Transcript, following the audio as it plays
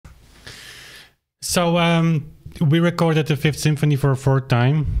So we recorded the Fifth Symphony for a fourth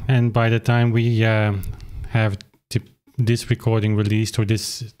time, and by the time we have this recording released, or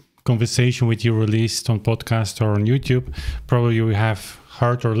this conversation with you released on podcast or on YouTube, probably you have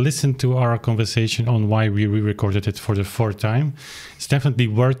heard or listened to our conversation on why we re-recorded it for the fourth time. It's definitely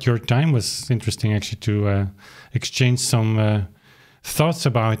worth your time. It was interesting actually to exchange some thoughts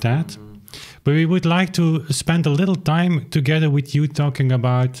about that. But we would like to spend a little time together with you talking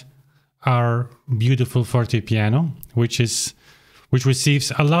about our beautiful fortepiano, which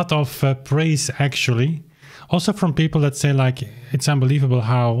receives a lot of praise actually. Also from people that say like, it's unbelievable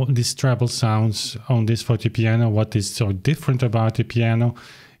how this treble sounds on this fortepiano. What is so different about the piano?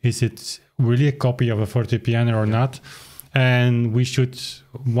 Is it really a copy of a fortepiano or not? And we should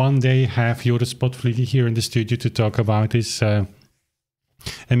one day have Joris Potvlieghe here in the studio to talk about this. And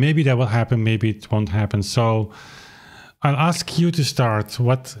maybe that will happen, maybe it won't happen. So I'll ask you to start.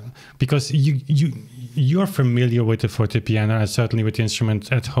 Because you're familiar with the fortepiano, and certainly with the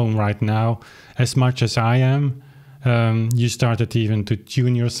instrument at home right now, as much as I am. You started even to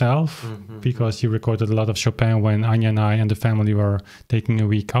tune yourself because you recorded a lot of Chopin when Anya and I and the family were taking a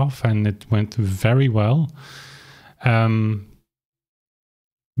week off, and it went very well. But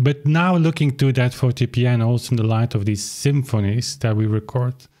now looking to that fortepiano, also in the light of these symphonies that we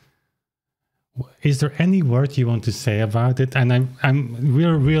record, is there any word you want to say about it? And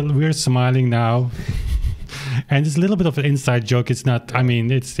we're smiling now. And it's a little bit of an inside joke. It's not, I mean,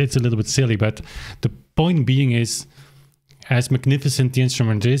 it's a little bit silly, but the point being is, as magnificent the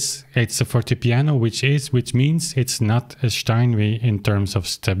instrument is, it's a fortepiano, which means it's not a Steinway in terms of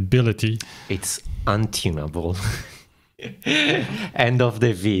stability. It's untunable. End of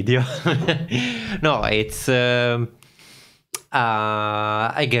the video. No, it's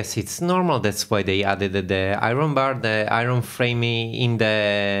I guess it's normal. That's why they added the iron bar, the iron frame in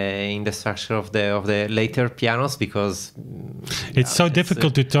the structure of the later pianos, because it's so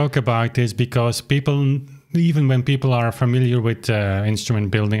difficult to talk about this, because people, even when people are familiar with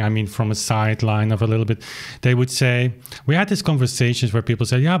instrument building, I mean, from a sideline of a little bit, they would say, we had these conversations where people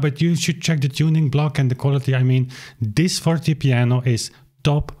say, yeah, but you should check the tuning block and the quality. I mean, this fortepiano is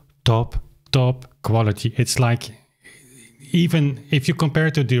top quality. It's like, even if you compare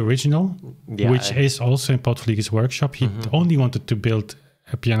it to the original, which is also in Potvliege's workshop, he only wanted to build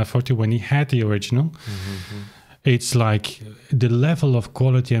a pianoforte when he had the original. It's like the level of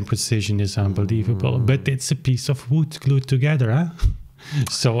quality and precision is unbelievable, but it's a piece of wood glued together, huh?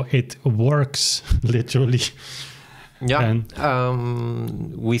 So it works literally. Yeah,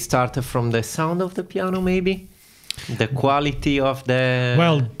 and we started from the sound of the piano, maybe the quality of the...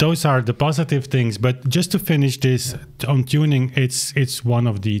 Well, those are the positive things, but just to finish this on tuning, it's one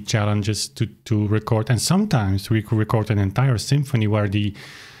of the challenges to record, and sometimes we record an entire symphony where the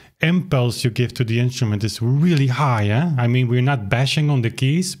impulse you give to the instrument is really high. I mean, we're not bashing on the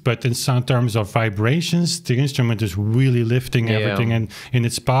keys, but in some terms of vibrations, the instrument is really lifting everything in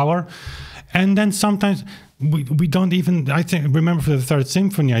its power. And then sometimes we don't even, remember for the Third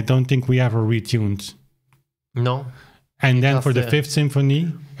Symphony, I don't think we ever retuned. No. And then for the Fifth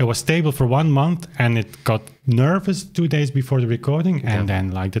Symphony, it was stable for 1 month, and it got nervous 2 days before the recording, and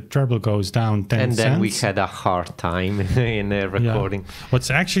then like the treble goes down 10 and then cents. we had a hard time in the recording.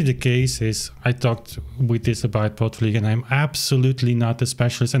 What's actually the case is, I talked with this about Potvlieghe, and I'm absolutely not a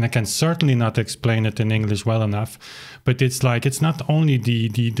specialist, and I can certainly not explain it in English well enough. But it's like, it's not only the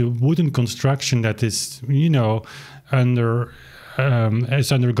wooden construction that is, you know,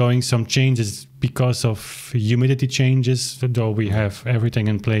 is undergoing some changes because of humidity changes, though we have everything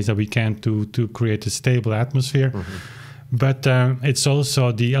in place that we can to create a stable atmosphere. But it's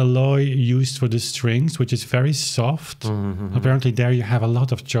also the alloy used for the strings, which is very soft. Apparently there you have a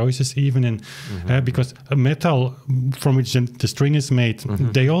lot of choices, even in because a metal from which the string is made,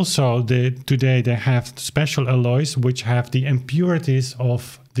 they also today they have special alloys which have the impurities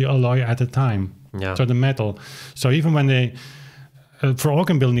of the alloy at the time. So the metal. So even when they for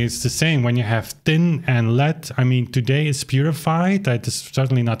organ building, it's the same. When you have tin and lead, I mean, today it's purified. That is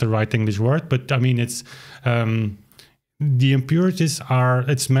certainly not the right English word, but I mean, it's the impurities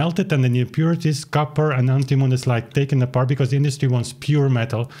it's melted, and then the impurities, copper and antimony, is like taken apart because the industry wants pure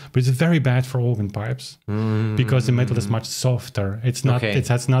metal, but it's very bad for organ pipes because the metal is much softer. It's not, it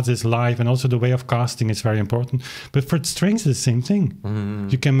has not this life, and also the way of casting is very important. But for strings, it's the same thing.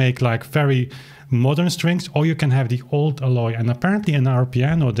 You can make like very modern strings, or you can have the old alloy. And apparently in our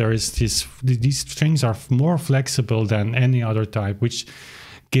piano, there is these strings are more flexible than any other type, which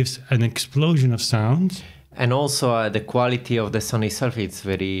gives an explosion of sound. And also the quality of the sound itself, it's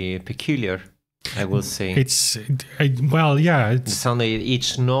very peculiar. I will say. The sound,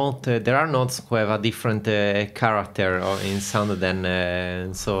 each note, there are notes who have a different character in sound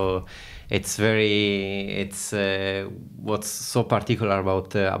than, so it's what's so particular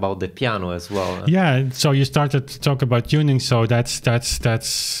about the piano as well. Yeah, so you started to talk about tuning, so that's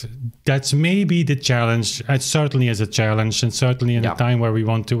maybe the challenge. It certainly is a challenge, and certainly in a time where we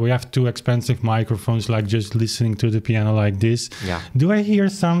have two expensive microphones, like just listening to the piano like this. Yeah. Do I hear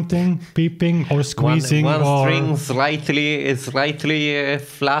something peeping or squeezing? One string slightly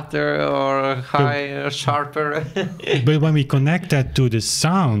flatter or higher, sharper. But when we connect that to the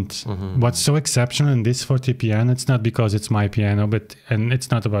sound, what's so exceptional in this fortepiano, it's not because it's my piano, and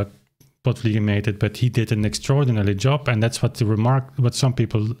it's not about Potvlieghe made it, but he did an extraordinary job, and that's what what some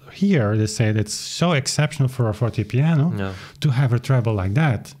people hear. They say it's so exceptional for a fortepiano to have a treble like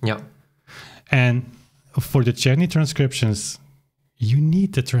that. Yeah. And for the Czerny transcriptions, you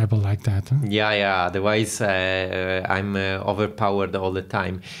need the treble like that. Huh? Yeah. Otherwise, I'm overpowered all the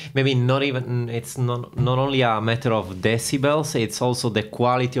time. Maybe not even. It's not only a matter of decibels. It's also the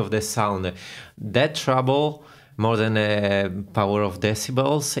quality of the sound. That treble, more than a power of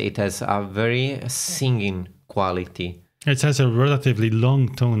decibels, it has a very singing quality. It has a relatively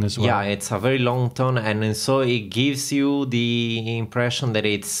long tone as well. Yeah, it's a very long tone, and so it gives you the impression that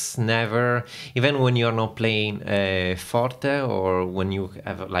it's never, even when you're not playing forte, or when you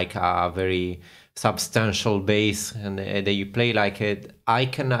have like a very substantial bass and that you play like it, I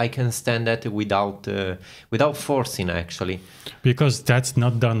can stand that without forcing, actually. Because that's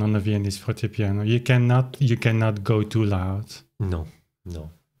not done on a Viennese fortepiano. You cannot go too loud. No.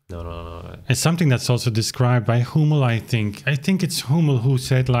 It's something that's also described by Hummel, I think. I think it's Hummel who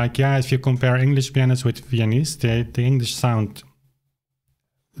said, like, if you compare English pianos with Viennese, the English sound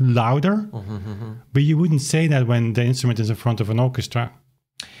louder, but you wouldn't say that when the instrument is in front of an orchestra.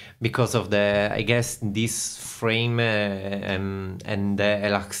 Because of this frame and the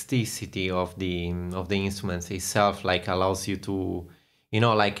elasticity of the instruments itself, like, allows you to,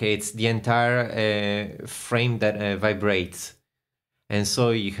 like, it's the entire frame that vibrates. And so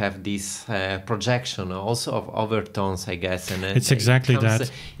you have this projection also of overtones, I guess. And it's exactly that.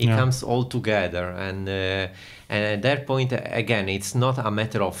 It comes all together. And at that point, again, it's not a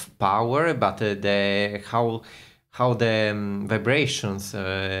matter of power, but how the vibrations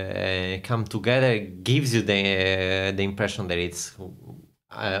come together gives you the impression that it's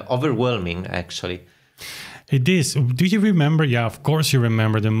overwhelming, actually. It is. Do you remember? Yeah, of course you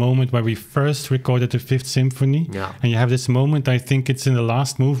remember the moment where we first recorded the Fifth Symphony. Yeah. And you have this moment, I think it's in the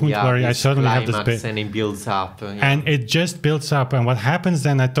last movement, where I suddenly have this bit. And it builds up. And it just builds up. And what happens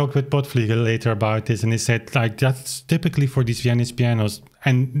then, I talked with Potvlieghe later about this, and he said, like, that's typically for these Viennese pianos.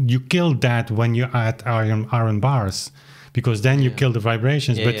 And you kill that when you add iron bars, because then you kill the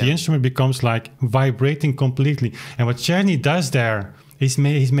vibrations. But the instrument becomes like vibrating completely. And what Czerny does there, he's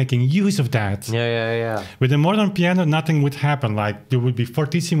making use of that. Yeah. With a modern piano, nothing would happen. Like, there would be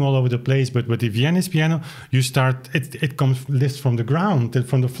fortissimo all over the place. But with the Viennese piano, you start, it lifts from the ground,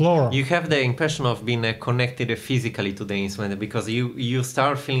 from the floor. You have the impression of being connected physically to the instrument, because you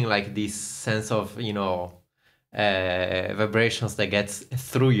start feeling like this sense of, vibrations that gets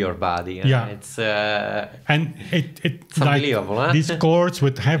through your body. It's and it's unbelievable, like these chords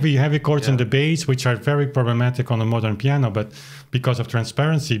with heavy chords on the bass, which are very problematic on a modern piano, but because of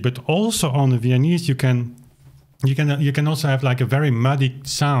transparency. But also on the Viennese, you can also have like a very muddy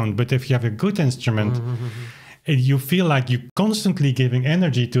sound. But if you have a good instrument, you feel like you're constantly giving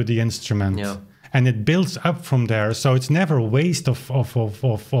energy to the instrument. Yeah. And it builds up from there, so it's never a waste of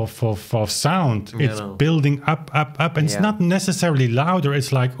sound. It's building up, and it's not necessarily louder.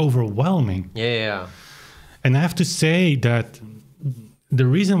 It's like overwhelming. Yeah. And I have to say that the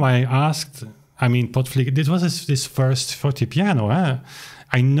reason why I asked, Potvlieghe, this was his first fortepiano.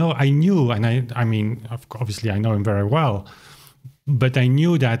 I knew, and I mean, obviously I know him very well. But I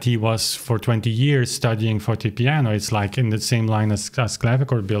knew that he was for 20 years studying fortepiano. It's like in the same line as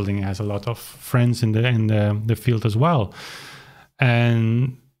clavichord building. He has a lot of friends in the field as well.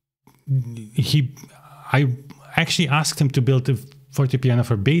 And I actually asked him to build a fortepiano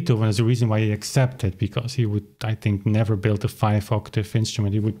for Beethoven as a reason why he accepted, because he would, I think, never build a 5-octave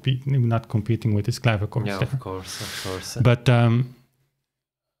instrument. He would be not competing with his clavichords. Yeah, of course. But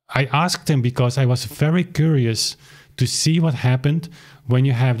I asked him because I was very curious to see what happened when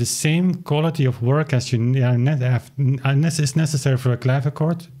you have the same quality of work as is necessary for a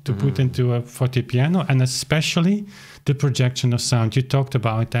clavichord to put into a fortepiano, and especially the projection of sound. You talked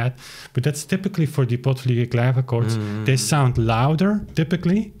about that, but that's typically for the Potvlieghe clavichords. They sound louder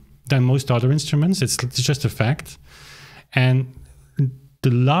typically than most other instruments. It's just a fact. And the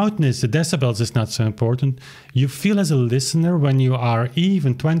loudness, the decibels is not so important. You feel as a listener when you are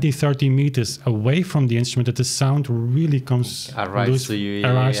even 20, 30 meters away from the instrument that the sound really comes arrives to you.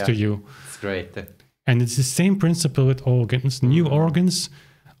 To you. It's great. And it's the same principle with organs. New organs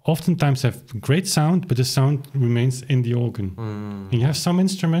oftentimes have great sound, but the sound remains in the organ. And you have some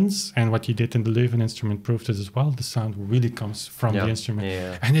instruments, and what you did in the Leuven instrument proved it as well, the sound really comes from the instrument.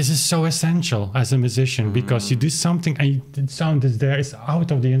 Yeah. And this is so essential as a musician, because you do something and the sound is there, it's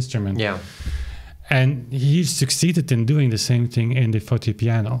out of the instrument. Yeah. And he succeeded in doing the same thing in the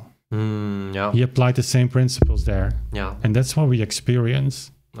Fortepiano. Yeah. He applied the same principles there. Yeah. And that's what we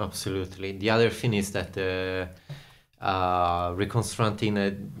experience. Absolutely. The other thing is that reconstructing,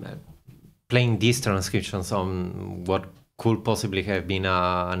 playing these transcriptions on what could possibly have been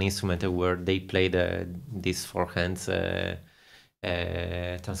an instrument where they played these four hands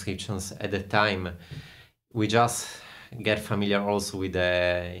transcriptions at the time. We just get familiar also with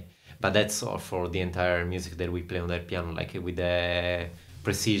but that's all for the entire music that we play on the piano, like with the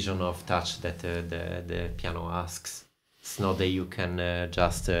precision of touch that the piano asks. It's not that you can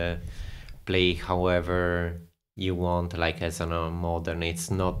just play however you want, like as a modern. It's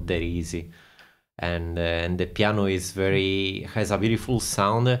not that easy, and the piano is has a beautiful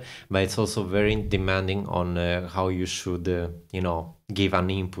sound, but it's also very demanding on how you should give an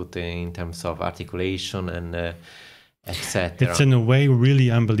input in terms of articulation and etc. It's in a way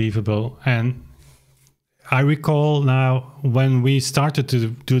really unbelievable. And I recall now when we started to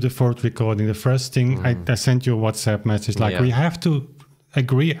do the fourth recording, the first thing I sent you a WhatsApp message, like we have to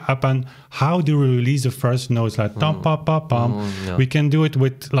agree upon how do we release the first notes, like tom pom pom pom. We can do it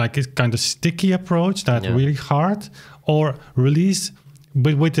with like a kind of sticky approach, that really hard, or release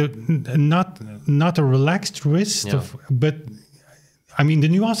but with a not a relaxed wrist but I mean the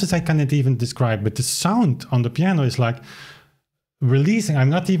nuances I cannot even describe, but the sound on the piano is like releasing. I'm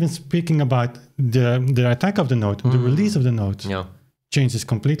not even speaking about the attack of the note, the release of the note. Changes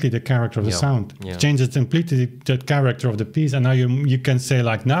completely the character of the sound. Changes completely the character of the piece. And now you can say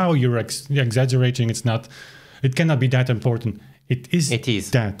like, now you're exaggerating. It cannot be that important. It is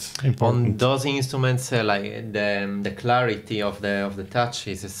that important. On those instruments, like the clarity of the touch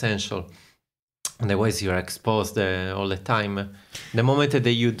is essential. Otherwise, you're exposed all the time. The moment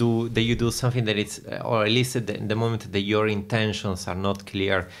that you do something that it's, or at least the moment that your intentions are not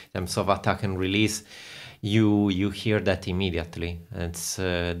clear in terms of attack and release, you hear that immediately. It's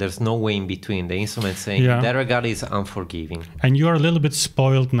there's no way in between. The instrument saying that regard is unforgiving. And you are a little bit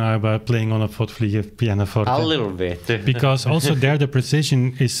spoiled now by playing on a Potvlieghe Pianoforte. A little bit. Because also there the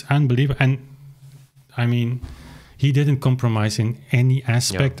precision is unbelievable. And I mean, he didn't compromise in any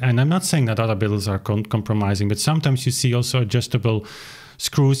aspect. And I'm not saying that other builders are compromising, but sometimes you see also adjustable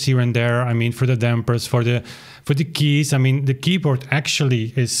screws here and there. I mean, for the dampers, for the keys. I mean, the keyboard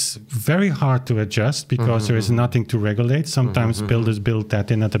actually is very hard to adjust because there is nothing to regulate. Sometimes builders build that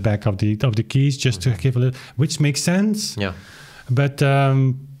in at the back of the keys just to give a little, which makes sense. But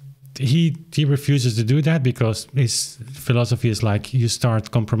he refuses to do that because his philosophy is like, you start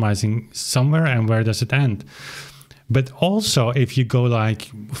compromising somewhere, and where does it end? But also, if you go like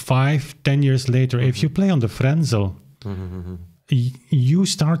 5-10 years later, if you play on the Frenzel, you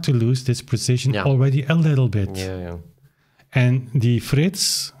start to lose this precision already a little bit. And the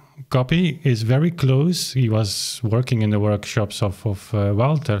Fritz copy is very close. He was working in the workshops of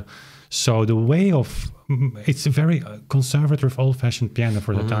Walter. So the way of, it's a very conservative, old-fashioned piano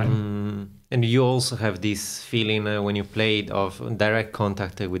for the time. And you also have this feeling when you play it of direct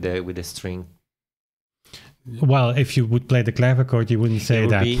contact with the string. Well, if you would play the clavichord, you wouldn't say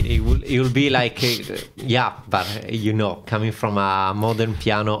that. It will be like, but you know, coming from a modern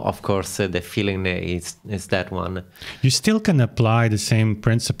piano, of course, the feeling is that one. You still can apply the same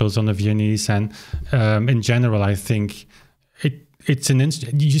principles on the Viennese, and in general, I think it's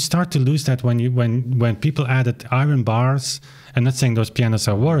you start to lose that when people added iron bars. I'm not saying those pianos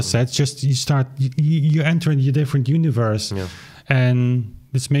are worse. It's just you enter a different universe, and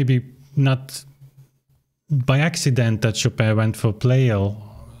it's maybe not by accident that Chopin went for Pleyel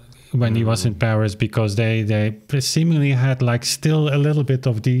when he was in Paris, because they seemingly had like still a little bit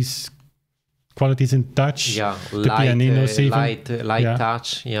of these qualities in touch. The pianinos even. Light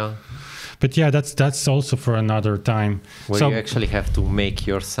touch, But that's also for another time. Where you actually have to make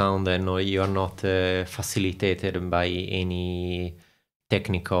your sound, and you are not facilitated by any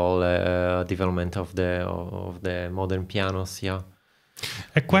technical development of the modern pianos.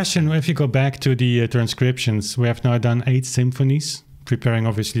 A question, if you go back to the transcriptions, we have now done 8 symphonies, preparing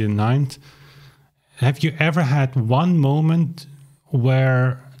obviously the 9th. Have you ever had one moment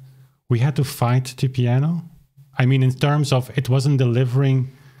where we had to fight the piano? I mean, in terms of it wasn't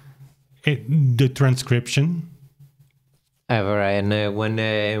delivering the transcription. Ever. And when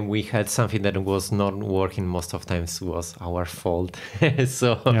we had something that was not working, most of times was our fault.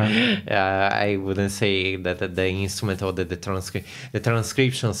 So I wouldn't say that the instrument or the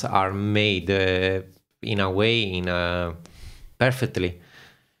transcriptions are made in a way, perfectly.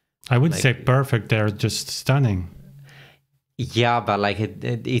 I wouldn't say perfect. They're just stunning. Yeah, but like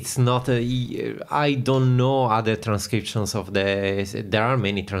it's not. I don't know other transcriptions of the. There are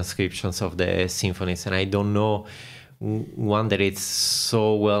many transcriptions of the symphonies, and I don't know one that it's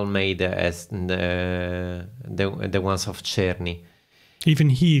so well made as the ones of Czerny. Even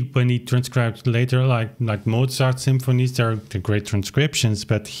when he transcribed later, like Mozart symphonies, they're great transcriptions.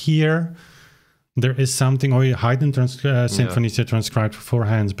 But here, there is something, or Haydn symphonies are transcribed for 4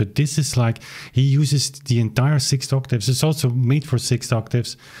 hands. But this is like, he uses the entire 6 octaves. It's also made for 6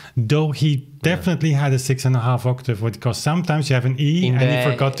 octaves, though he definitely had a 6.5 octave, because sometimes you have an E and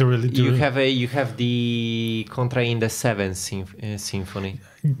he forgot to really do it. You have the contra in the 7th symphony.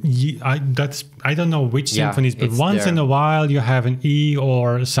 I don't know which symphonies, but once in a while you have an E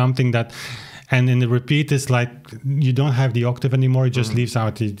or something that, and in the repeat it's like you don't have the octave anymore, it just leaves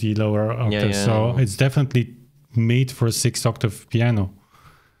out the lower octave. So it's definitely made for a 6 octave piano,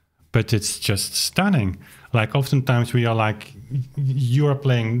 but it's just stunning. Like oftentimes we are like, you are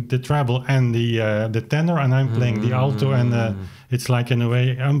playing the treble and the tenor, and I'm playing the alto, and it's like in a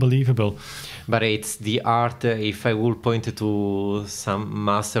way unbelievable. But it's the art. If I would point to some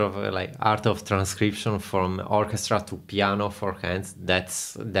master of like art of transcription from orchestra to piano for hands,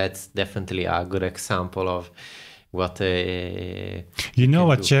 that's definitely a good example of what. You know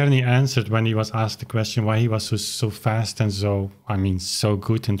what Czerny answered when he was asked the question why he was so fast and so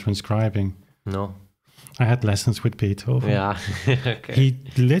good in transcribing? No. I had lessons with Beethoven. Yeah. Okay. He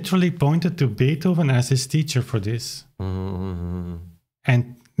literally pointed to Beethoven as his teacher for this.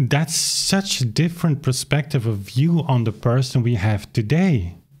 And that's such a different perspective of view on the person we have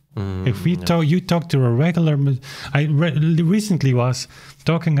today. If we you talk to a regular... I recently was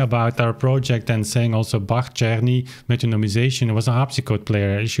talking about our project and saying also Bach, Czerny, metronomization. Was a harpsichord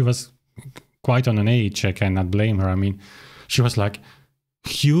player. She was quite on an age. I cannot blame her. I mean, she was like,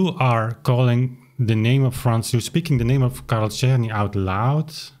 you are calling the name of Franz, you're speaking the name of Karl Czerny out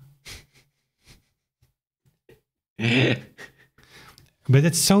loud. But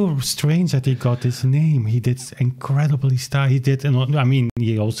it's so strange that he got his name. He did incredibly style. He did, I mean,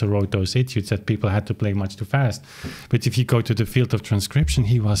 he also wrote those etudes that people had to play much too fast. But if you go to the field of transcription,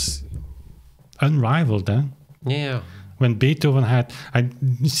 he was unrivaled. Yeah. When Beethoven had, I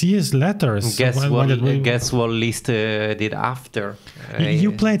see his letters. Guess what Liszt did after.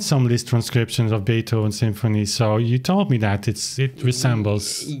 You played some Liszt transcriptions of Beethoven symphonies, so you told me that it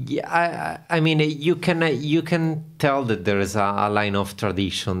resembles. Yeah, I mean, you can tell that there is a line of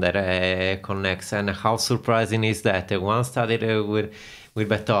tradition that connects, and how surprising is that one studied with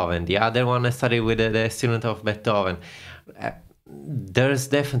Beethoven, the other one studied with the student of Beethoven. There's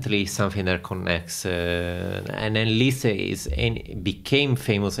definitely something that connects, and then Liszt became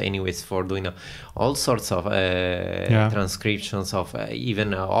famous anyways for doing all sorts of transcriptions of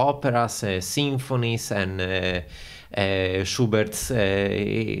even operas, symphonies, and Schubert's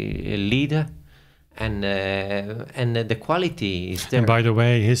Lied, and the quality is there. And by the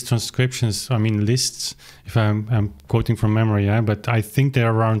way, his transcriptions, I mean Liszt's, if I'm quoting from memory, but I think they're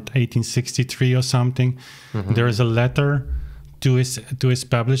around 1863 or something. There is a letter to his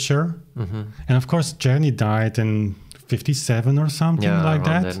publisher, and of course Czerny died in 57 or something like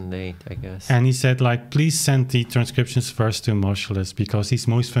that. Date, I guess. And he said, like, please send the transcriptions first to Moscheles, because he's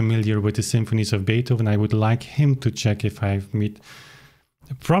most familiar with the symphonies of Beethoven. I would like him to check if I've met.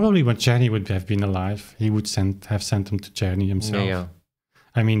 Probably when Czerny would have been alive, he would have sent them to Czerny himself. Yeah.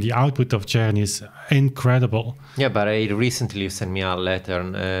 I mean, the output of Czerny is incredible. Yeah, but recently you sent me a letter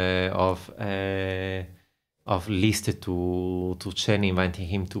of Liszt to Czerny, inviting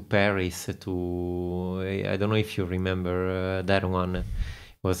him to Paris I don't know if you remember that one.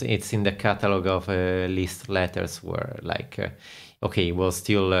 It's in the catalog of Liszt letters, where like he was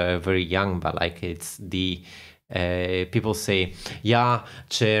still very young, but like it's the people say, yeah,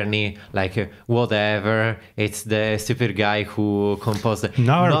 Czerny, like whatever, it's the stupid guy who composed it.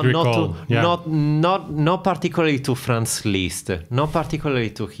 Not particularly to Franz Liszt, not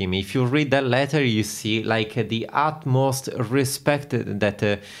particularly to him. If you read that letter, you see like the utmost respect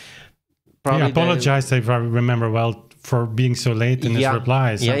that probably he apologized, if I remember well, for being so late in his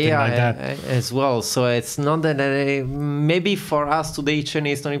replies, something like that. As well. So it's not that maybe for us today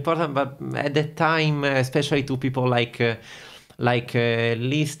Czerny is not important, but at the time, especially to people like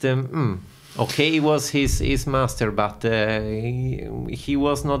Liszt, Okay, it was his master, but he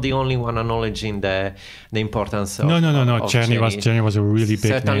was not the only one acknowledging the importance of. No. Of Czerny was a really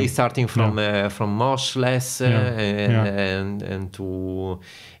big certainly name. starting from Moschles and to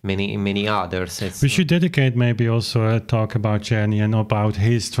many others. We should dedicate maybe also a talk about Czerny and about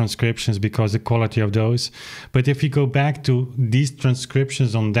his transcriptions, because the quality of those. But if we go back to these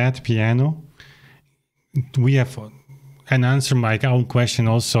transcriptions on that piano, we have an answer my own question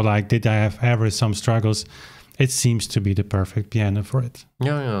also, like, did I have ever some struggles? It seems to be the perfect piano for it.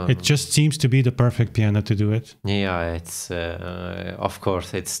 Yeah. It just seems to be the perfect piano to do it. Yeah, it's of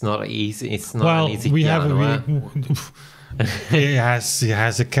course it's not easy. It's not an easy piano. It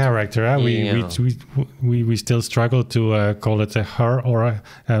has a character. Huh? We still struggle to call it a her or a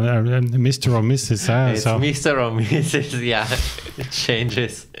Mr. or Mrs. It's Mr. or Mrs. Yeah, it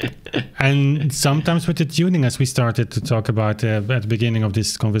changes. And sometimes with the tuning, as we started to talk about at the beginning of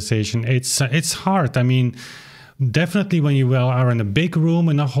this conversation, it's hard. I mean, definitely when you are in a big room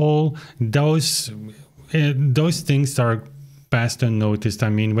in a hall, those things are passed unnoticed. I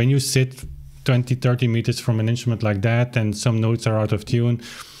mean, when you sit 20-30 meters from an instrument like that and some notes are out of tune,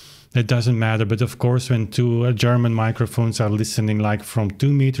 it doesn't matter. But of course, when two German microphones are listening like from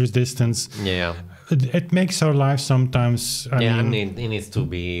 2 meters distance, it makes our life sometimes. I mean, it needs to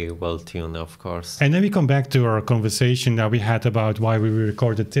be well tuned, of course. And then we come back to our conversation that we had about why we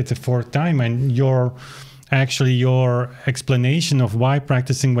recorded it the 4th time, and your explanation of why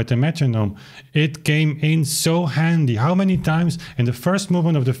practicing with the metronome, it came in so handy. How many times in the first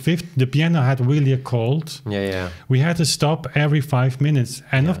movement of the 5th, the piano had really a cold. We had to stop every 5 minutes.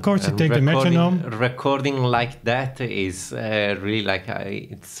 And of course, you take the metronome. Recording like that is really like,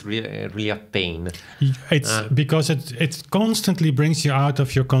 it's really a pain. It's because it constantly brings you out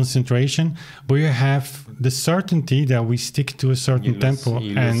of your concentration, but you have the certainty that we stick to a certain tempo.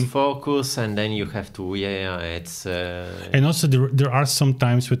 You lose focus, and then you have to, it's... And also there are some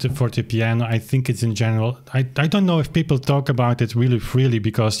times with the fortepiano, I think it's in general, I don't know if people talk about it really freely,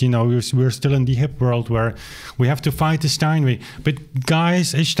 because, we're still in the hip world where we have to fight the Steinway. But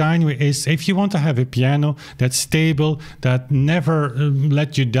guys, a Steinway is, if you want to have a piano that's stable, that never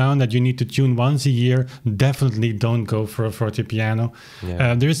let you down, that you need to tune once a year, definitely don't go for a fortepiano.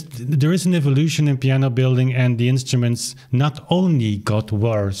 There is an evolution in piano building, and the instruments not only got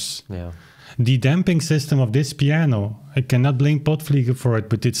worse. The damping system of this piano, I cannot blame Potvlieghe for it,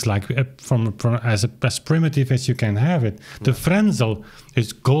 but it's like as primitive as you can have it. The Frenzel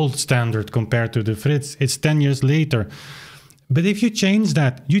is gold standard compared to the Fritz. It's 10 years later. But if you change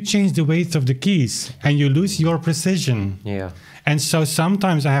that, you change the weight of the keys and you lose your precision. And so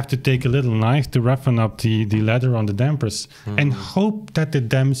sometimes I have to take a little knife to roughen up the leather on the dampers and hope that it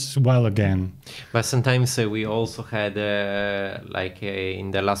damps well again. But sometimes we also had,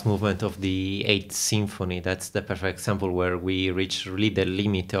 in the last movement of the 8th Symphony, that's the perfect example where we reach really the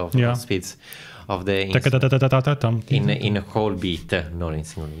limit of speeds of the in a whole beat, not in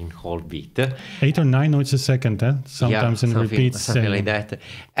single, in whole beat. 8 or 9 notes a second, sometimes in repeats. Something like that.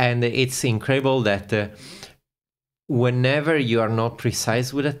 And it's incredible that whenever you are not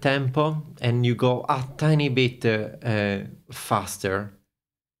precise with a tempo and you go a tiny bit faster,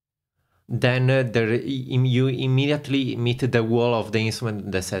 then you immediately meet the wall of the instrument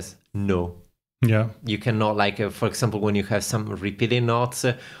that says no. You cannot, for example, when you have some repeating notes,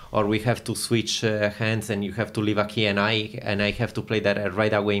 or we have to switch hands and you have to leave a key and I have to play that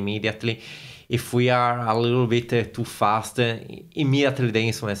right away immediately. If we are a little bit too fast, immediately the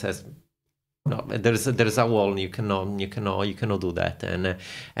instrument says no. There's a wall. You cannot do that.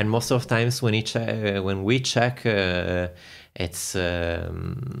 And most of times when we check, it's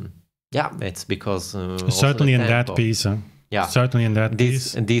it's because certainly in that piece. Certainly in that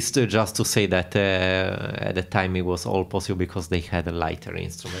piece. This just to say that at the time it was all possible because they had a lighter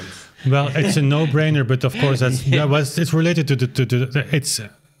instrument. Well, it's a no-brainer, but of course it's related to it's.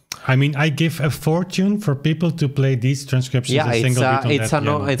 I mean, I give a fortune for people to play these transcriptions. It's a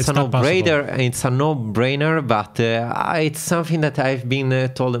no-brainer. It's a no-brainer, but it's something that I've been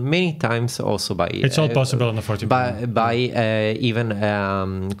told many times also by. It's all possible on the fortepiano. By even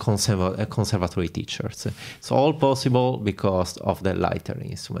conservatory teachers. It's all possible because of the lighter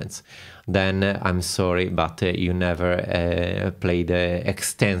instruments. Then I'm sorry, but you never played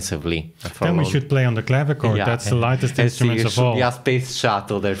extensively. Then we should play on the clavichord. That's the lightest instrument of all. Yeah, space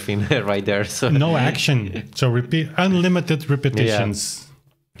shuttle, delphine, right there. So no action. So unlimited repetitions.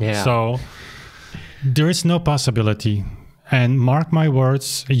 So there is no possibility. And mark my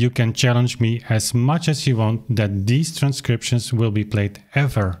words, you can challenge me as much as you want that these transcriptions will be played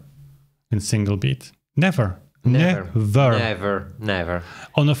ever in single beat. Never. Never.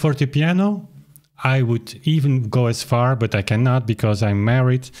 On a fortepiano, I would even go as far, but I cannot because I'm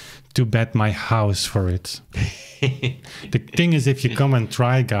married, to bet my house for it. The thing is, if you come and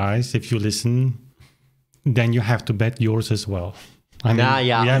try, guys, if you listen, then you have to bet yours as well. I mean,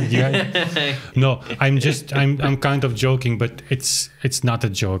 no, I'm kind of joking, but it's not a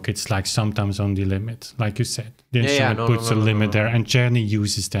joke. It's like sometimes on the limit, like you said. The instrument puts a limit there, and Czerny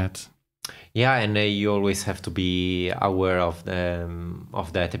uses that. Yeah, and you always have to be aware of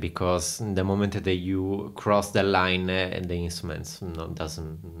that, because the moment that you cross the line, the instruments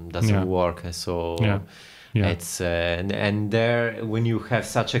doesn't work. So it's and there, when you have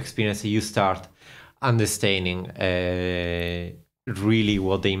such experience, you start understanding really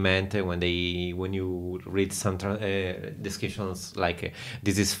what they meant when you read some descriptions like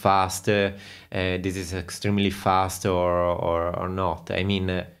this is fast, this is extremely fast, or not. I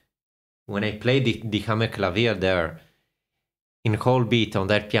mean. When I play the Hammerklavier there, in whole beat on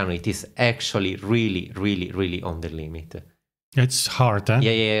that piano, it is actually really on the limit. It's hard, eh?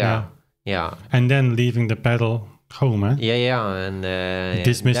 Yeah. And then leaving the pedal home, eh? Yeah. And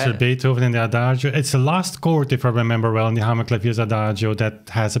this Mr. Beethoven in the Adagio. It's the last chord, if I remember well, in the Hammerklavier's Adagio that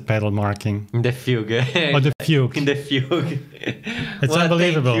has a pedal marking. In the fugue. Or the fugue. In the fugue. It's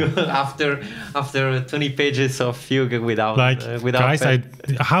unbelievable. After 20 pages of fugue without guys,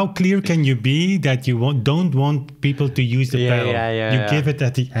 how clear can you be that you don't want people to use the pedal? You give it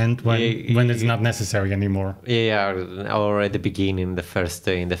at the end when it's not necessary anymore. Or at the beginning, the first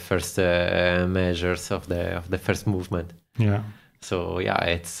measures of the first movement. So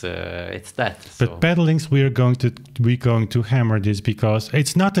it's that. But pedalings, we're going to hammer this because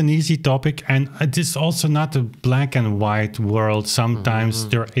it's not an easy topic, and it is also not a black and white world. Sometimes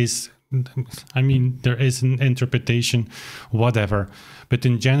there is an interpretation, whatever. But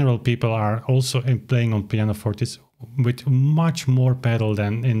in general, people are also playing on piano fortes with much more pedal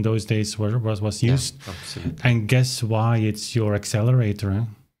than in those days was used. Absolutely. And guess why? It's your accelerator. Eh?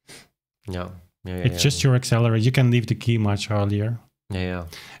 It's just your accelerator. You can leave the key much earlier.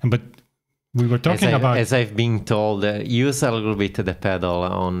 But we were talking about, as I've been told, use a little bit the pedal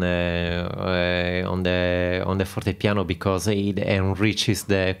on the fortepiano because it enriches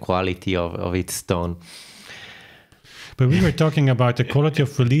the quality of its tone. But we were talking about the quality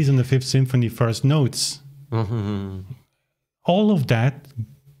of release in the Fifth Symphony first notes. All of that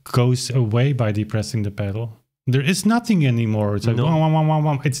goes away by depressing the pedal. There is nothing anymore. It's like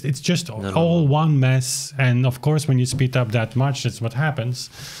it's just all one mess. And of course, when you speed up that much, that's what happens.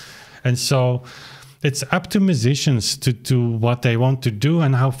 And so it's up to musicians to do what they want to do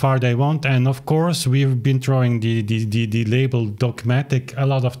and how far they want. And of course, we've been throwing the label dogmatic a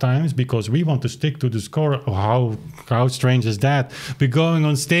lot of times because we want to stick to the score. How strange is that? We're going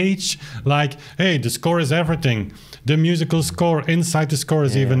on stage like, hey, the score is everything. The musical score inside the score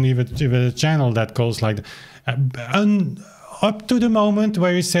is even a channel that goes like that. And up to the moment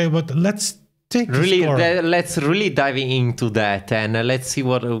where you say, "But let's take the score." Let's really dive into that and let's see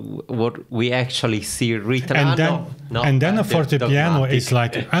what we actually see written. And then a fortepiano is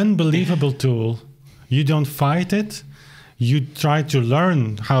like an unbelievable tool. You don't fight it. You try to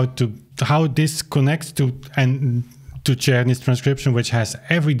learn how this connects to Czerny's transcription, which has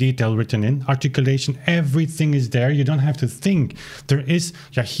every detail written in, articulation, everything is there. You don't have to think. There is,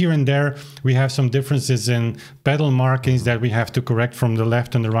 here and there, we have some differences in pedal markings that we have to correct from the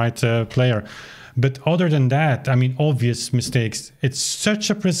left and the right player. But other than that, I mean, obvious mistakes. It's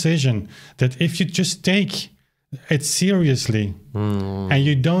such a precision that if you just take it seriously and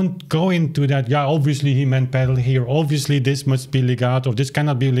you don't go into that, obviously he meant pedal here, obviously this must be legato, this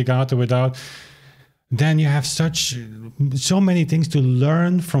cannot be legato without... Then you have so many things to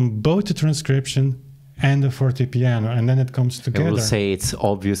learn from both the transcription and the fortepiano, and then it comes together. I will say it's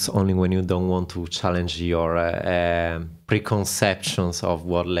obvious only when you don't want to challenge your preconceptions of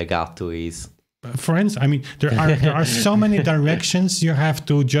what legato is. For instance, I mean, there are so many directions you have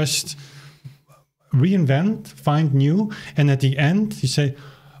to just reinvent, find new, and at the end you say,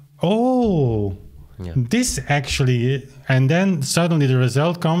 this actually, and then suddenly the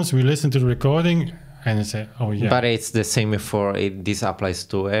result comes, we listen to the recording, and I say, But it's the same for it. This applies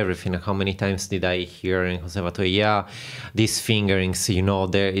to everything. How many times did I hear in conservatory? These fingerings,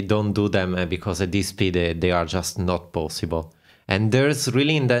 they don't do them because at this speed they are just not possible. And there's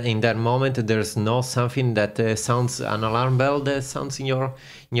really in that moment there's no something that sounds an alarm bell that sounds in your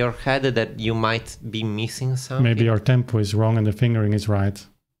head that you might be missing something. Maybe your tempo is wrong and the fingering is right.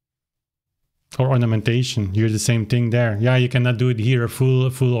 Or ornamentation, you're the same thing there. Yeah, you cannot do it here, a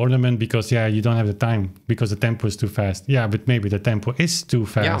full ornament, because you don't have the time, because the tempo is too fast. Yeah, but maybe the tempo is too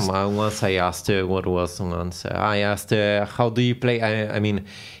fast. Yeah, once I asked what was once I asked how do you play? I mean,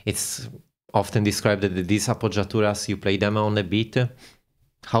 it's often described that these appoggiaturas, you play them on the beat.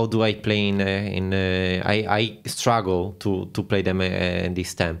 How do I play I struggle to play them in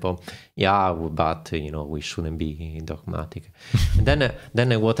this tempo. Yeah, but we shouldn't be dogmatic. And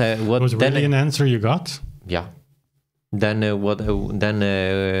then what was really an answer you got? Yeah. Then I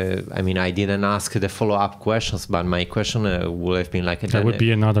mean, I didn't ask the follow-up questions, but my question would have been like, that would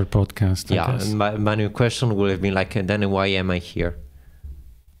be another podcast. Yeah, my question would have been like, then why am I here?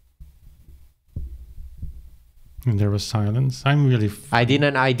 And there was silence. I'm really. I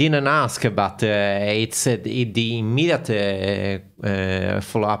didn't ask, but it's the immediate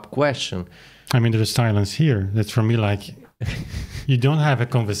follow-up question. I mean, there's silence here. That's for me like, you don't have a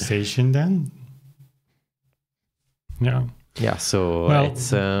conversation then. Yeah. Yeah. So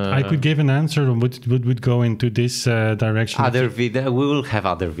it's. I could give an answer. Would go into this direction. Other video. We will have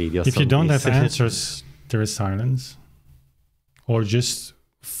other videos. If you don't have answers, there is silence, or just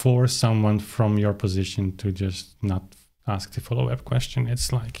force someone from your position to just not ask the follow-up question.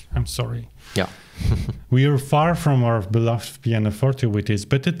 It's like, I'm sorry. Yeah. We are far from our beloved pianoforte with this,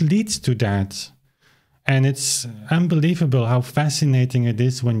 but it leads to that. And it's unbelievable how fascinating it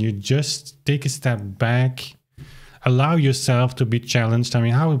is when you just take a step back, allow yourself to be challenged. I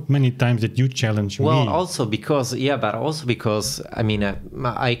mean, how many times did you challenge me? Well, also because, I mean,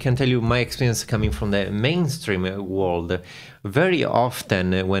 I can tell you my experience coming from the mainstream world. Very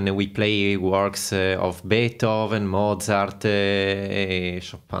often when we play works of Beethoven, Mozart,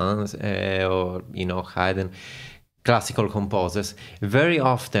 Chopin, or, Haydn, classical composers, very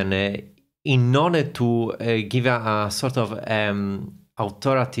often in order to give a sort of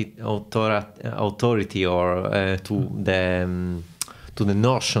authority or to the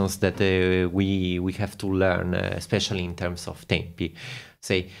notions that we have to learn, especially in terms of tempi.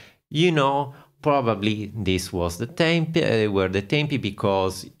 Say, probably this was the tempi, were the tempi,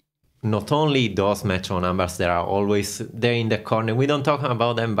 because not only those metronome numbers that are always there in the corner, we don't talk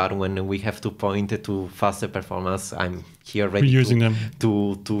about them, but when we have to point to faster performance, I'm here ready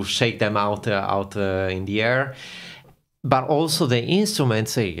to shake them out in the air. But also the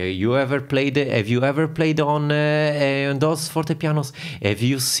instruments. Have you ever played on those fortepianos? Have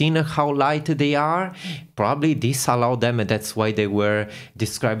you seen how light they are? Probably this allowed them, and that's why they were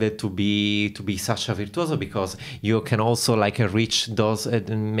described to be such a virtuoso, because you can also reach those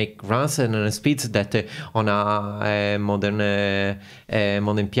make runs and speeds that on a modern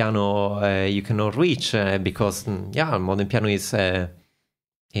piano you cannot reach, because modern piano is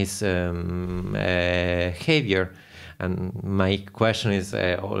heavier. And my question is,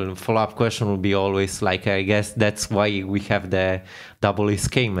 follow-up question will be always I guess that's why we have the double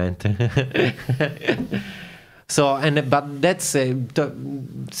escapement. So, but that's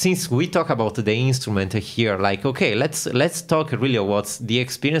since we talk about the instrument here, okay, let's talk really what's the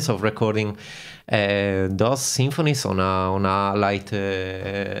experience of recording those symphonies on a light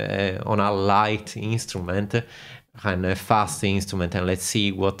instrument and a fast instrument, and let's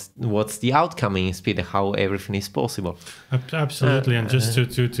see what's the outcome in speed, how everything is possible. Absolutely. And just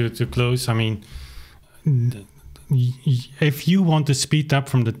to close, I mean, if you want to speed up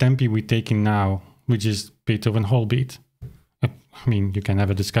from the tempi we're taking now, which is Beethoven whole beat, I mean, you can have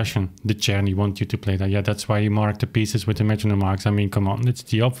a discussion. The Czerny want you to play that. Yeah, that's why you mark the pieces with the metronome marks. I mean, come on, it's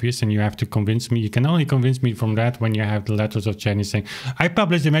the obvious, and you have to convince me. You can only convince me from that when you have the letters of Czerny saying, I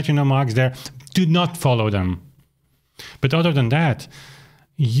published the metronome marks there, do not follow them. But other than that,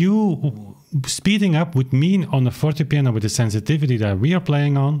 you speeding up would mean on the fortepiano with the sensitivity that we are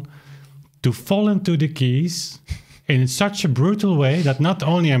playing on, to fall into the keys in such a brutal way that not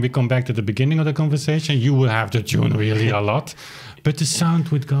only, and we come back to the beginning of the conversation, you will have to tune really a lot, but the sound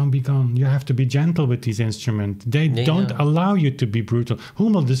would be gone. You have to be gentle with these instruments. They don't allow you to be brutal.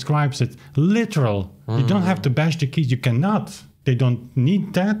 Hummel describes it literal. You don't have to bash the keys. You cannot. They don't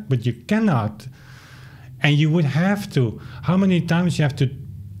need that, but you cannot. And you would have to, how many times you have to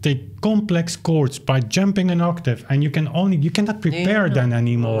take complex chords by jumping an octave, and you cannot prepare them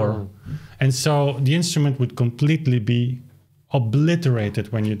anymore. And so the instrument would completely be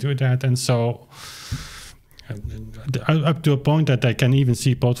obliterated when you do that. And so up to a point that I can even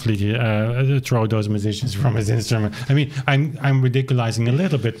see Potvlieghe throw those musicians from his instrument. I mean, I'm ridiculizing a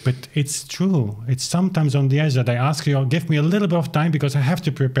little bit, but it's true. It's sometimes on the edge that I ask you, give me a little bit of time because I have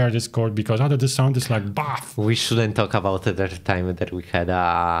to prepare this chord because other the sound is like baff. We shouldn't talk about the time that we had,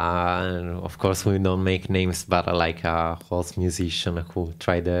 of course, we don't make names, but like a host musician who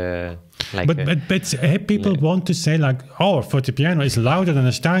tried like but people want to say like, oh, fortepiano is louder than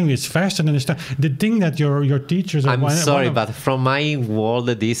a Steinway, it's faster than a Steinway. The thing that your teachers are... I'm sorry, but from my world,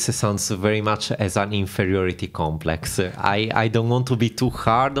 this sounds very much as an inferiority complex. I don't want to be too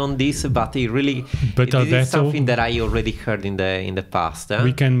hard on this, but it really... But this is something that I already heard in the past.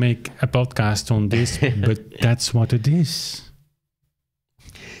 We can make a podcast on this, but that's what it is.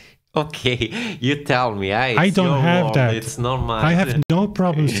 Okay, you tell me. I don't have world. that. It's not mine. I have no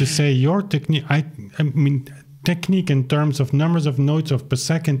problems to say your technique. I mean, technique in terms of numbers of notes of per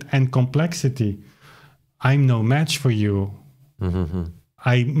second and complexity. I'm no match for you.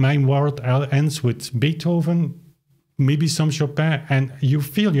 My world ends with Beethoven, maybe some Chopin, and you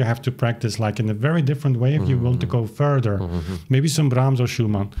feel you have to practice like in a very different way if you want to go further. Maybe some Brahms or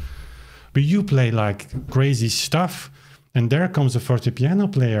Schumann. But you play like crazy stuff, and there comes a fortepiano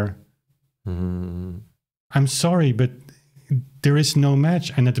player. I'm sorry, but there is no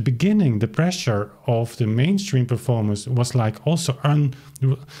match. And at the beginning, the pressure of the mainstream performers was like also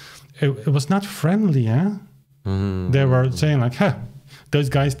it was not friendly, huh? They were saying like, those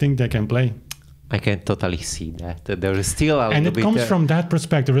guys think they can play. I can totally see that. There is still a and little it comes from that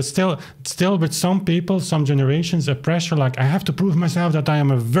perspective. It's still with some people, some generations, a pressure like I have to prove myself that I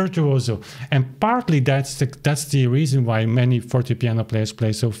am a virtuoso. And partly that's the reason why many fortepiano players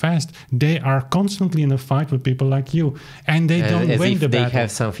play so fast. They are constantly in a fight with people like you, and they don't win the battle. They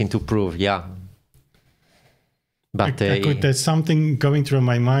have something to prove, yeah. But there's something going through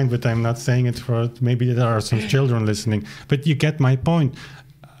my mind, but I'm not saying it for. Maybe there are some children listening, but you get my point.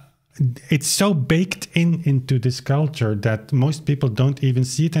 It's so baked into this culture that most people don't even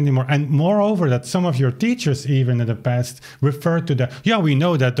see it anymore. And moreover, that some of your teachers even in the past referred to that. Yeah, we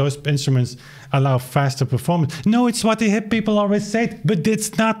know that those instruments allow faster performance. No, it's what the hip people always say, but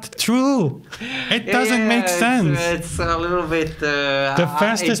it's not true. It doesn't make sense. It's a little bit... the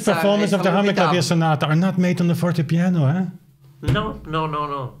fastest performance of the Hammerklavier Sonata are not made on the fortepiano, huh? No.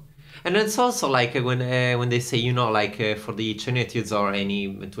 And it's also like when they say, you know, like for the Czerny etudes or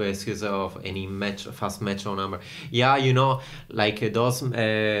any to excuse of any fast metro number, yeah, you know, like those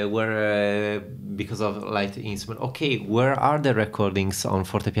were because of light instrument. Okay, where are the recordings on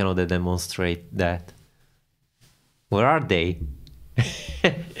fortepiano that demonstrate that? Where are they?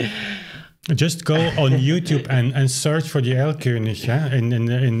 Just go on YouTube and search for the L-König, yeah?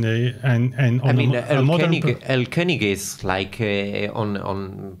 L-König is like on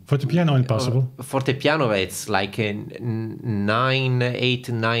fortepiano impossible. Fortepiano, it's like 9, 8,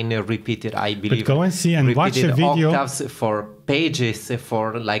 9 repeated, I believe. But go and see and watch a video. Octaves for pages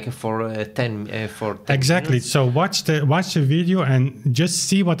for 10 exactly. minutes. So watch the video and just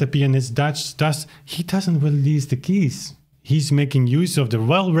see what the pianist does. He doesn't release the keys. He's making use of the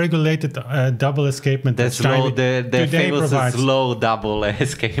well-regulated double escapement. That's the famous slow double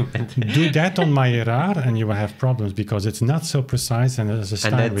escapement. Do that on Majorar and you will have problems because it's not so precise and as a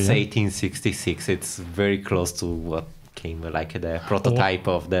Steinway. And that's 1866. It's very close to what came like the prototype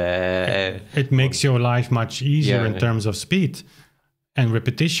of the... it makes your life much easier in terms of speed and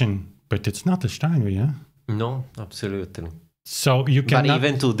repetition, but it's not a Steinway, yeah? No, absolutely. So you can. But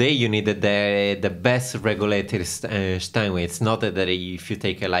even today, you need the best regulated Steinway. It's not that if you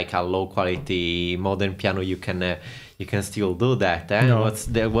take a low quality modern piano, you can still do that. Eh? No.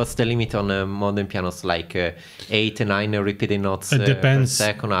 What's the limit on modern pianos? Like 8, 9 repeating notes it depends. per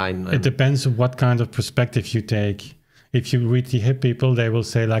second. It depends on what kind of perspective you take. If you read the hip people, they will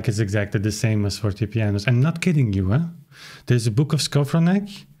say like it's exactly the same as fortepianos. I'm not kidding you. Huh? There's a book of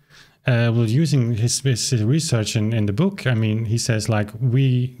Skowronek. Well, using his research in the book, I mean, he says like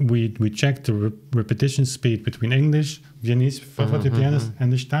we checked the repetition speed between English, Viennese fortepianos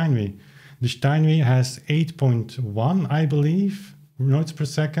and the Steinway. The Steinway has 8.1, I believe, notes per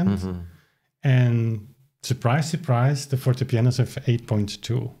second, and surprise, surprise, the fortepianos have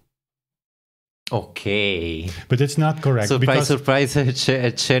 8.2. Okay. But it's not correct. Surprise,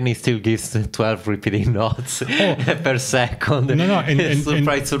 Czerny still gives 12 repeating notes per second. No.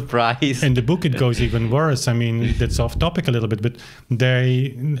 Surprise. In the book, it goes even worse. I mean, that's off topic a little bit, but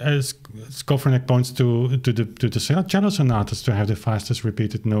Skowronek points to the cello sonatas to have the fastest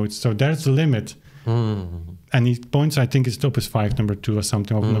repeated notes. So there's the limit. And he points, I think it's Opus 5, number 2 or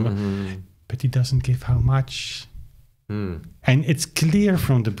something. But he doesn't give how much. And it's clear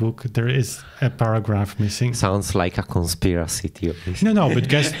from the book there is a paragraph missing. Sounds like a conspiracy theory. No, but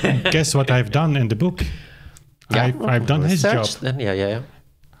guess what I've done in the book? Yeah, I've done his job. Then, yeah.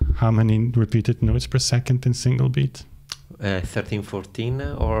 How many repeated notes per second in single beat? 13, 14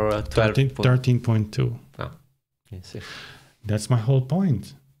 or 12? 13.2. Oh, yes. That's my whole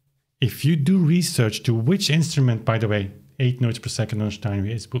point. If you do research to which instrument, by the way, 8 notes per second on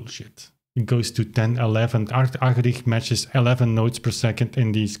Steinway is bullshit. It goes to 10, 11. Argerich matches 11 notes per second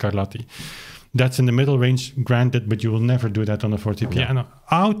in the Scarlatti. That's in the middle range, granted, but you will never do that on a fortepiano. No.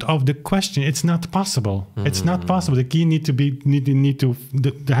 Out of the question, it's not possible. It's not possible. The key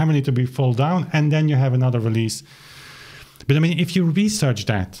the hammer need to be fall down, and then you have another release. But I mean, if you research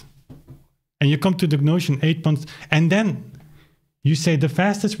that, and you come to the notion 8 points, and then you say the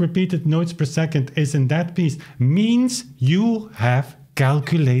fastest repeated notes per second is in that piece, means you have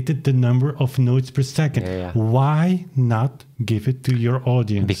calculated the number of notes per second. Yeah. Why not give it to your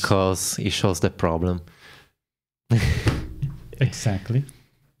audience? Because it shows the problem. Exactly.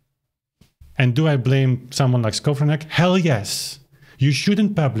 And do I blame someone like Skowronek? Hell yes. You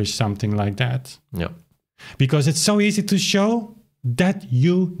shouldn't publish something like that. No. Because it's so easy to show that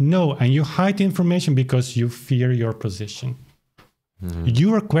you know, and you hide information because you fear your position.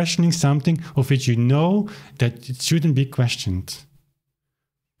 You are questioning something of which you know that it shouldn't be questioned.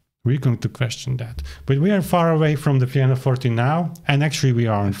 We're going to question that. But we are far away from the pianoforte now, and actually we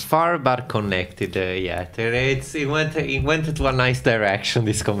aren't. Far but connected yet. It went to a nice direction,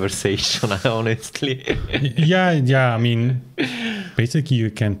 this conversation, honestly. Yeah, I mean, basically you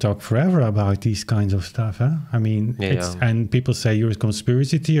can talk forever about these kinds of stuff, huh? I mean, and people say you're a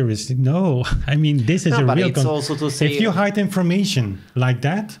conspiracy theorist. No, I mean, this is a real... It's also to say... If you hide information like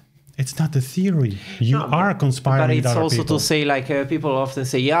that, it's not a theory. You are conspiring with other people. But it's also to say, like, people often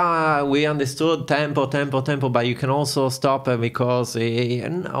say, yeah, we understood tempo, but you can also stop because,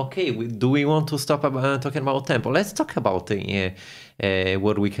 okay, do we want to stop talking about tempo? Let's talk about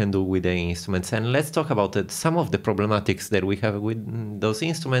what we can do with the instruments. And let's talk about some of the problematics that we have with those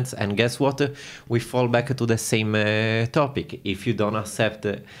instruments. And guess what? We fall back to the same topic. If you don't accept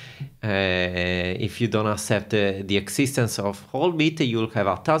the existence of whole beat, you'll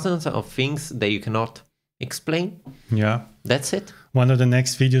have thousands of things that you cannot explain. Yeah. That's it. One of the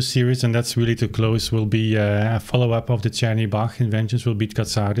next video series, and that's really too close, will be a follow-up of the Czerny Bach inventions, will be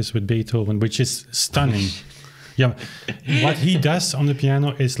Katsaris with Beethoven, which is stunning. Yeah, what he does on the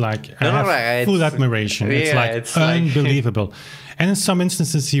piano is like full admiration. It's unbelievable. And in some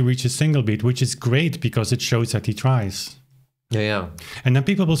instances, he reaches single beat, which is great because it shows that he tries. Yeah. And then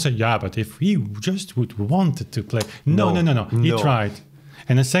people will say, yeah, but if he just would wanted to play. No. He tried.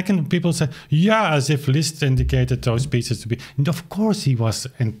 And the second, people say, yeah, as if Liszt indicated those pieces to be. And of course he was,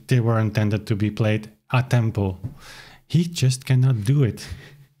 and they were intended to be played a tempo. He just cannot do it.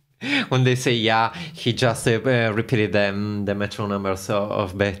 When they say, yeah, he just repeated the metronome numbers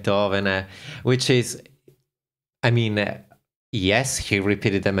of Beethoven, which is, I mean, yes, he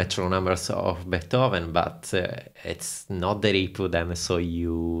repeated the metronome numbers of Beethoven, but it's not that he put them, so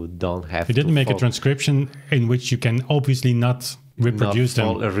you don't have to... He didn't make a transcription in which you can obviously not reproduce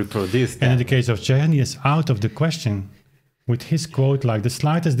them. And in the case of Czerny, it's out of the question. With his quote, like, the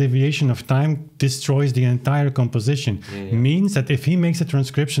slightest deviation of time destroys the entire composition. Means that if he makes a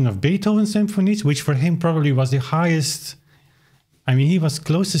transcription of Beethoven symphonies, which for him probably was the highest, I mean, he was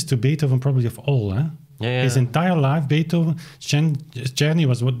closest to Beethoven probably of all, huh? His entire life, Beethoven, Czerny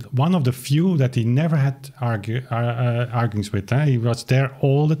was one of the few that he never had arguments with. He was there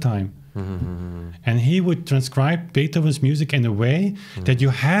all the time. And he would transcribe Beethoven's music in a way that you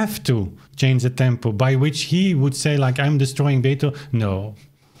have to change the tempo, by which he would say, like, I'm destroying Beethoven. No.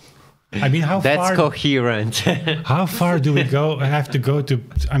 I mean, that's coherent. How far do we have to go to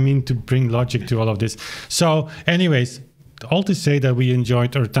bring logic to all of this? So anyways, all to say that we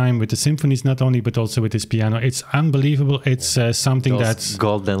enjoyed our time with the symphonies, not only, but also with this piano. It's unbelievable. It's something that's...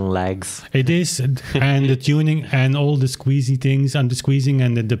 golden legs. It is. And the tuning and all the squeezy things and the squeezing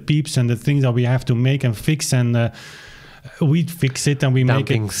and the peeps and the things that we have to make and fix, and we fix it and we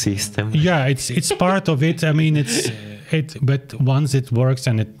make it... Dumping system. Yeah, it's part of it. I mean, but once it works,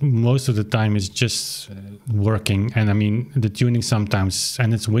 and most of the time it's just working. And I mean, the tuning sometimes,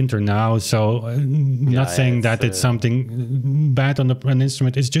 and it's winter now, so not saying that it's something bad on an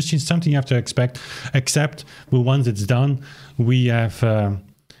instrument. It's just something you have to accept. But once it's done, we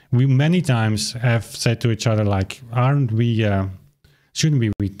many times have said to each other, like, shouldn't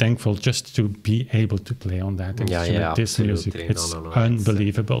we be thankful just to be able to play on that instrument, this music? It's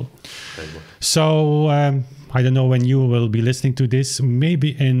unbelievable. So I don't know when you will be listening to this, maybe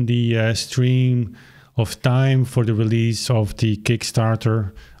in the stream of time for the release of the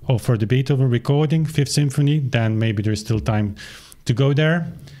Kickstarter or for the Beethoven recording, Fifth Symphony, then maybe there's still time to go there.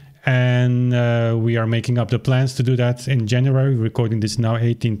 And we are making up the plans to do that in January. We're recording this now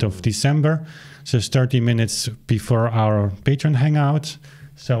 18th of December. So it's 30 minutes before our Patreon hangout.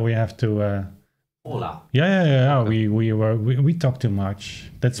 So we have to... Hola. Yeah. We talk too much.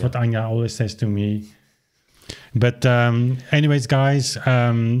 That's what Anya always says to me. But anyways, guys,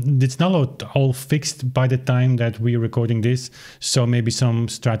 it's not all fixed by the time that we're recording this. So maybe some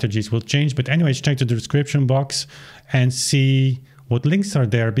strategies will change. But anyways, check the description box and see what links are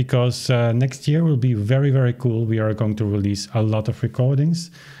there, because next year will be very, very cool. We are going to release a lot of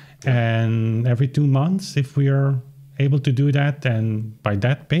recordings, and every 2 months, if we are able to do that, and by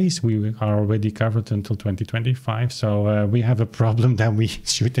that pace, we are already covered until 2025. So we have a problem that we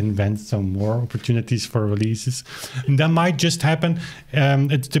should invent some more opportunities for releases. And that might just happen.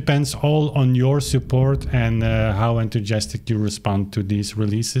 It depends all on your support and how enthusiastic you respond to these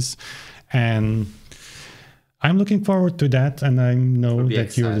releases. And I'm looking forward to that, and I know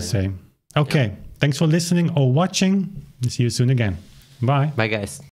that you're the same. Okay, thanks for listening or watching. See you soon again. Bye. Bye, guys.